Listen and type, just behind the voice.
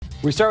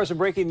We start with some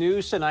breaking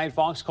news tonight.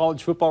 Fox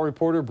College football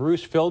reporter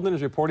Bruce Feldman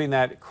is reporting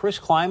that Chris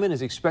Klieman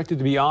is expected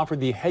to be offered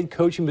the head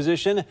coaching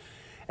position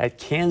at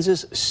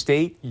Kansas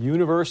State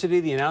University.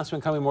 The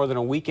announcement coming more than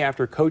a week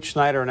after Coach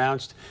Snyder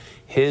announced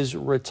his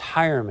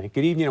retirement.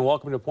 Good evening and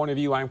welcome to Point of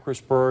View. I'm Chris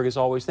Berg. As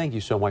always, thank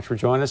you so much for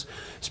joining us,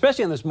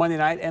 especially on this Monday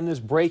night and this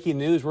breaking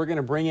news. We're going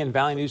to bring in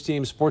Valley News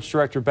Team Sports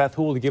Director Beth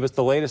Houle to give us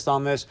the latest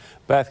on this.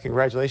 Beth,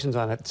 congratulations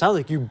on it. It sounds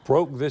like you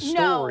broke this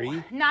story.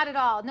 No, not at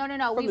all. No.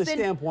 From the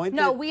standpoint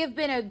we have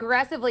been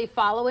aggressively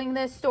following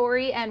this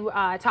story and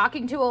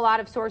talking to a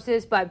lot of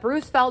sources, but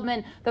Bruce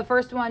Feldman, the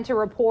first one to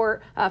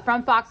report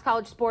from Fox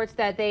College Sports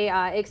that they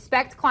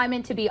expect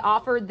Klieman to be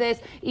offered this.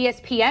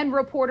 ESPN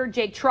reporter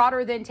Jake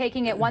Trotter then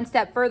taking it one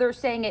step further,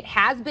 saying it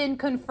has been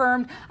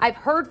confirmed. I've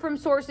heard from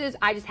sources.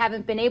 I just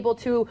haven't been able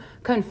to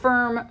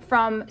confirm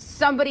from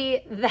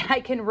somebody that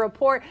I can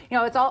report. You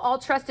know, it's all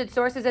trusted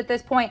sources at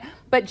this point.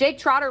 But Jake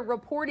Trotter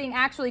reporting,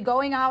 actually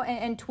going out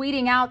and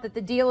tweeting out that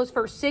the deal is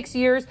for 6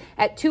 years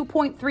at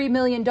 $2.3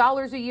 million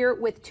a year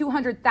with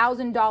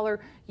 $200,000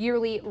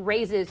 yearly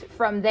raises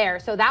from there.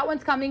 So that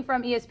one's coming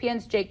from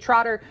ESPN's Jake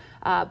Trotter.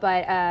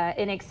 But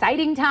an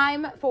exciting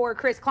time for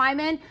Chris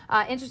Klieman.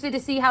 Interested to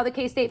see how the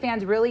K-State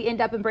fans really end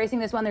up embracing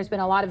this one. There's been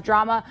a lot of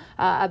drama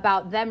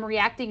about them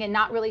reacting and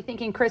not really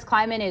thinking Chris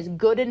Klieman is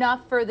good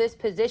enough for this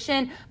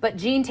position. But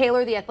Gene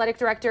Taylor, the athletic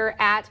director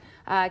at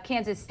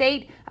Kansas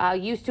State,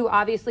 used to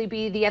obviously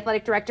be the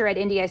athletic director at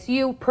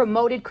NDSU,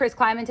 promoted Chris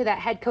Klieman to that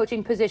head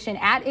coaching position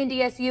at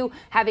NDSU,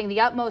 having the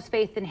utmost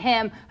faith in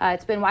him.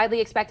 It's been widely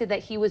expected that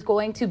he was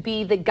going to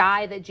be the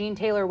guy that Gene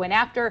Taylor went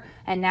after.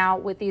 And now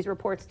with these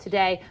reports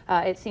today,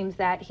 it seems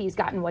that he's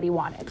gotten what he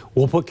wanted.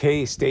 We'll put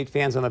K-State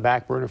fans on the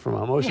back burner for a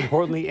moment. Most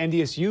importantly,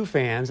 NDSU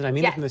fans, and I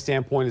mean it from the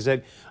standpoint is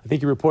that I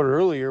think you reported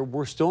earlier,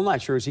 we're still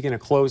not sure, is he going to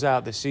close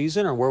out the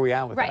season or where are we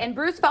at with that? Right, and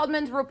Bruce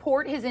Feldman's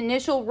report, his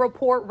initial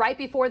report right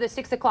before the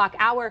 6 o'clock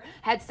hour,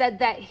 had said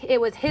that it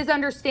was his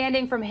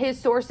understanding from his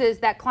sources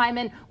that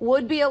Klieman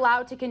would be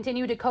allowed to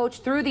continue to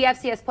coach through the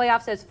FCS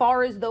playoffs as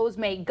far as those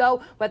may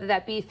go, whether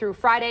that be through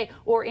Friday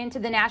or into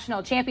the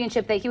national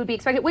championship, that he would be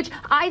expected, which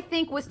I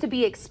think was to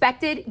be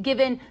expected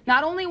given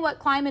not only what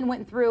Klieman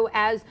went through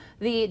as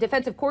the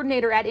defensive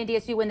coordinator at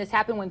NDSU when this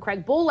happened when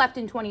Craig Bull left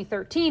in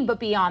 2013, but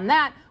beyond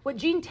that, what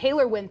Gene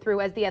Taylor went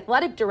through as the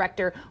athletic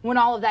director when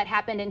all of that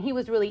happened, and he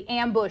was really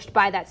ambushed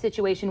by that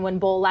situation when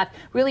Bull left.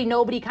 Really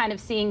nobody kind of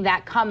seeing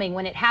that coming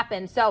when it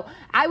happened. So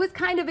I was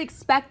kind of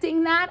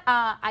expecting that.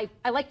 I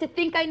like to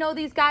think I know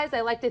these guys.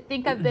 I like to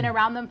think I've been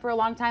around them for a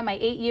long time. My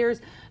 8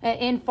 years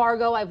in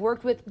Fargo, I've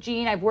worked with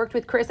Gene, I've worked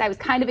with Chris. I was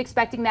kind of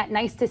expecting that.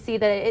 Nice to see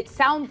that it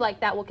sounds like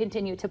that will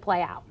continue to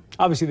play out.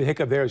 Obviously, the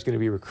hiccup there is going to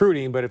be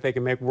recruiting, but if they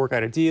can work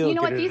out a deal, you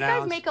know what? These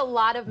guys make a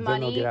lot of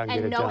money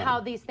and know how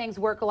these things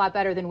work a lot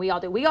better than we all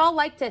do. We all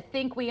like to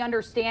think we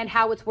understand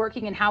how it's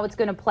working and how it's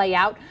going to play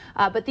out,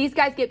 but these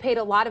guys get paid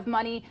a lot of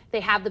money.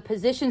 They have the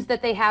positions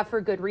that they have for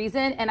good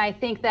reason, and I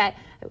think that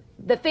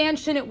the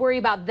fans shouldn't worry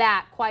about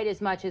that quite as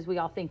much as we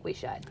all think we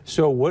should.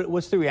 So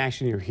what's the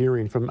reaction you're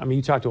hearing from, I mean,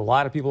 you talked to a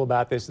lot of people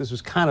about this. This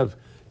was kind of,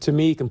 to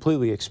me,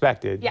 completely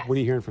expected. Yes. What are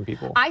you hearing from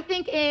people? I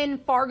think in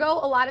Fargo,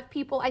 a lot of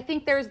people, I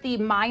think there's the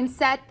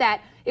mindset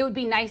that it would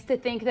be nice to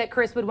think that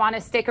Chris would want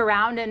to stick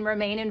around and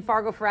remain in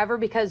Fargo forever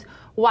because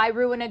why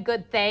ruin a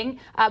good thing?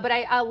 But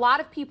a lot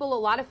of people, a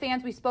lot of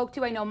fans we spoke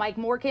to, I know Mike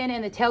Morkin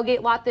in the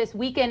tailgate lot this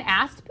weekend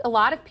asked a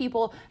lot of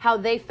people how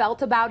they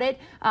felt about it.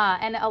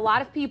 And a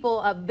lot of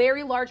people, a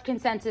very large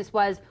consensus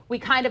was we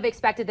kind of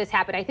expected this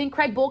happen. I think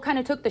Craig Bull kind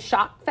of took the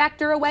shock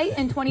factor away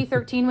in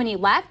 2013 when he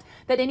left,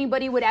 that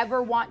anybody would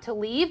ever want to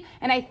leave.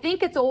 And I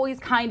think it's always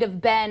kind of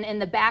been in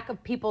the back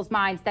of people's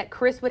minds that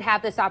Chris would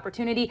have this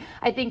opportunity.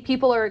 I think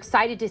people are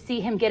excited to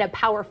see him get a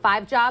Power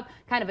 5 job,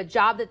 kind of a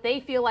job that they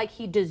feel like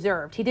he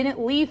deserved. He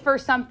didn't leave for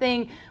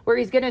something where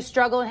he's going to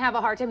struggle and have a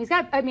hard time. He's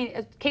got, I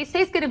mean,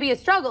 K-State's going to be a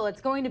struggle.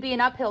 It's going to be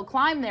an uphill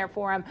climb there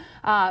for him,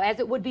 as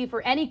it would be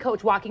for any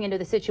coach walking into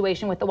the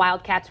situation with the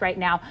Wildcats right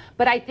now.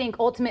 But I think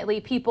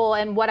ultimately people,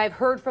 and what I've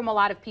heard from a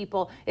lot of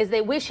people, is they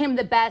wish him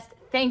the best.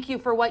 Thank you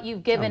for what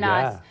you've given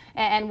us,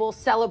 and we'll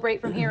celebrate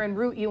from here and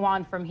root you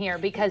on from here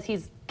because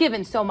he's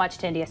given so much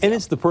to NDSU. And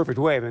it's the perfect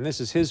way. I mean, this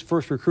is his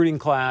first recruiting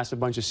class, a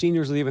bunch of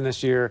seniors leaving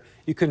this year.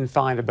 You couldn't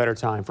find a better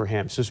time for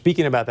him. So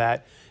speaking about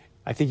that,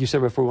 I think you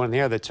said before we went on the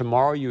air that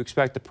tomorrow you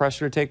expect the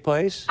presser to take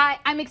place?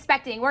 I'm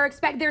expecting.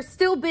 There's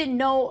still been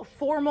no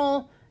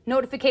formal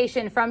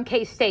notification from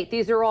K-State.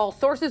 These are all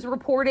sources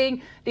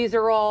reporting. These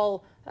are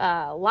all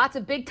lots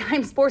of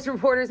big-time sports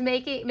reporters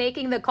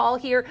making the call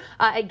here.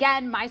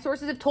 Again, my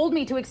sources have told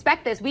me to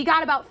expect this. We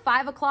got about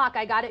 5 o'clock.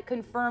 I got it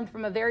confirmed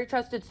from a very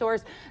trusted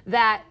source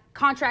that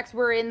contracts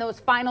were in those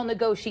final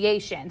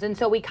negotiations. And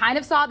so we kind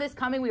of saw this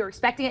coming. We were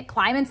expecting it.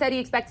 Kleiman said he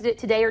expected it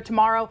today or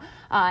tomorrow,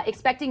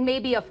 expecting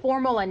maybe a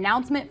formal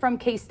announcement from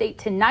K-State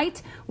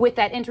tonight with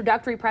that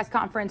introductory press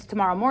conference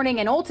tomorrow morning.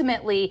 And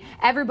ultimately,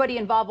 everybody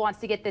involved wants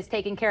to get this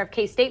taken care of.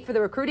 K-State for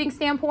the recruiting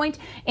standpoint,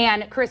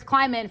 and Chris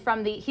Kleiman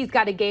from the he's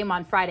got a game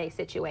on Friday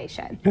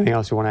situation. Anything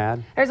else you want to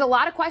add? There's a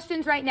lot of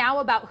questions right now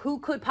about who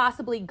could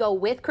possibly go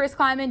with Chris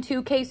Kleiman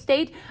to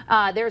K-State.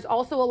 There's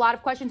also a lot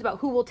of questions about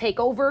who will take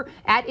over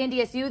at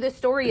NDSU. This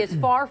story is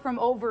far from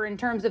over in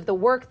terms of the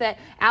work that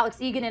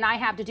Alex Egan and I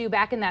have to do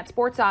back in that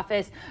sports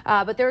office.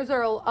 But there's a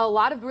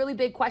lot of really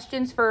big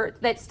questions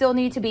that still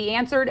need to be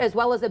answered, as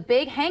well as a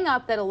big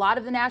hang-up that a lot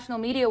of the national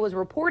media was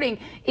reporting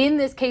in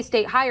this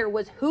K-State hire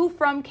was who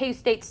from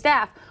K-State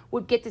staff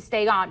would get to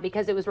stay on,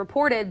 because it was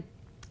reported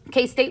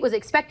K-State was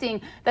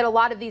expecting that a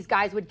lot of these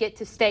guys would get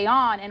to stay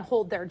on and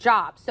hold their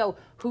job. So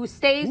who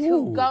stays,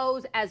 who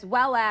goes, as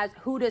well as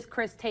who does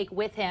Chris take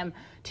with him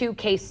to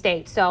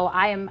K-State. So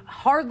I am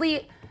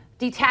hardly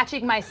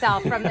detaching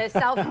myself from this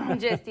cell phone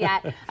just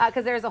yet,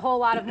 because there's a whole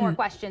lot of more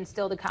questions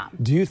still to come.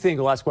 Do you think,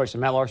 last question,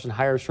 Matt Larson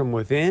hires from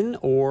within,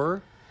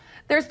 or?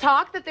 There's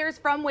talk that there's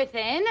from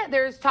within.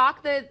 There's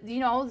talk that, you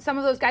know, some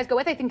of those guys go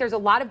with. I think there's a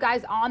lot of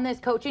guys on this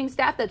coaching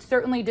staff that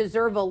certainly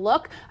deserve a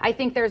look. I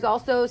think there's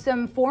also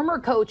some former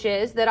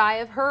coaches that I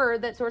have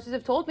heard, that sources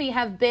have told me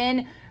have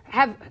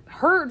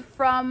heard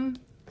from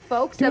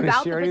folks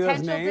about the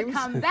potential to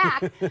come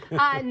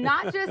back.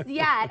 Not just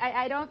yet.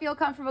 I don't feel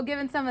comfortable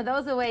giving some of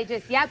those away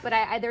just yet, but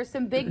there's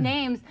some big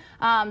names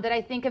that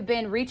I think have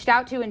been reached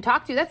out to and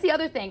talked to. That's the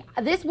other thing.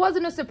 This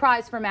wasn't a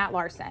surprise for Matt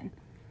Larson.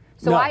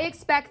 So no. I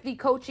expect the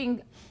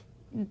coaching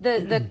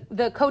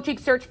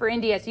search for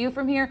NDSU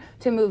from here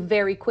to move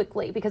very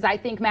quickly, because I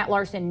think Matt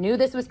Larson knew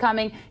this was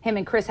coming. Him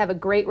and Chris have a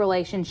great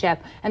relationship.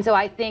 And so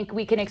I think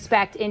we can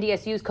expect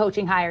NDSU's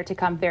coaching hire to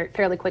come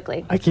fairly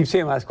quickly. I keep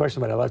saying last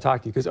question, but I love to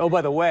talk to you because, oh,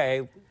 by the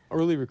way,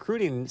 early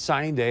recruiting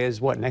signing day is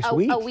what, next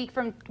week? A week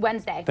from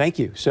Wednesday. Thank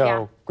you.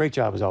 So great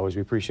job as always.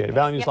 We appreciate it.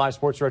 Valley News Live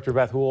Sports Director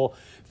Beth Houle,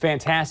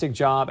 fantastic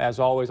job as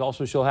always.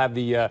 Also, she'll have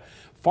the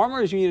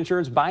Farmers Union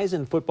Insurance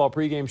Bison football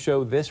pregame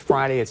show this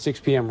Friday at 6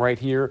 p.m. right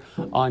here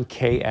on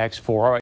KX4. All right.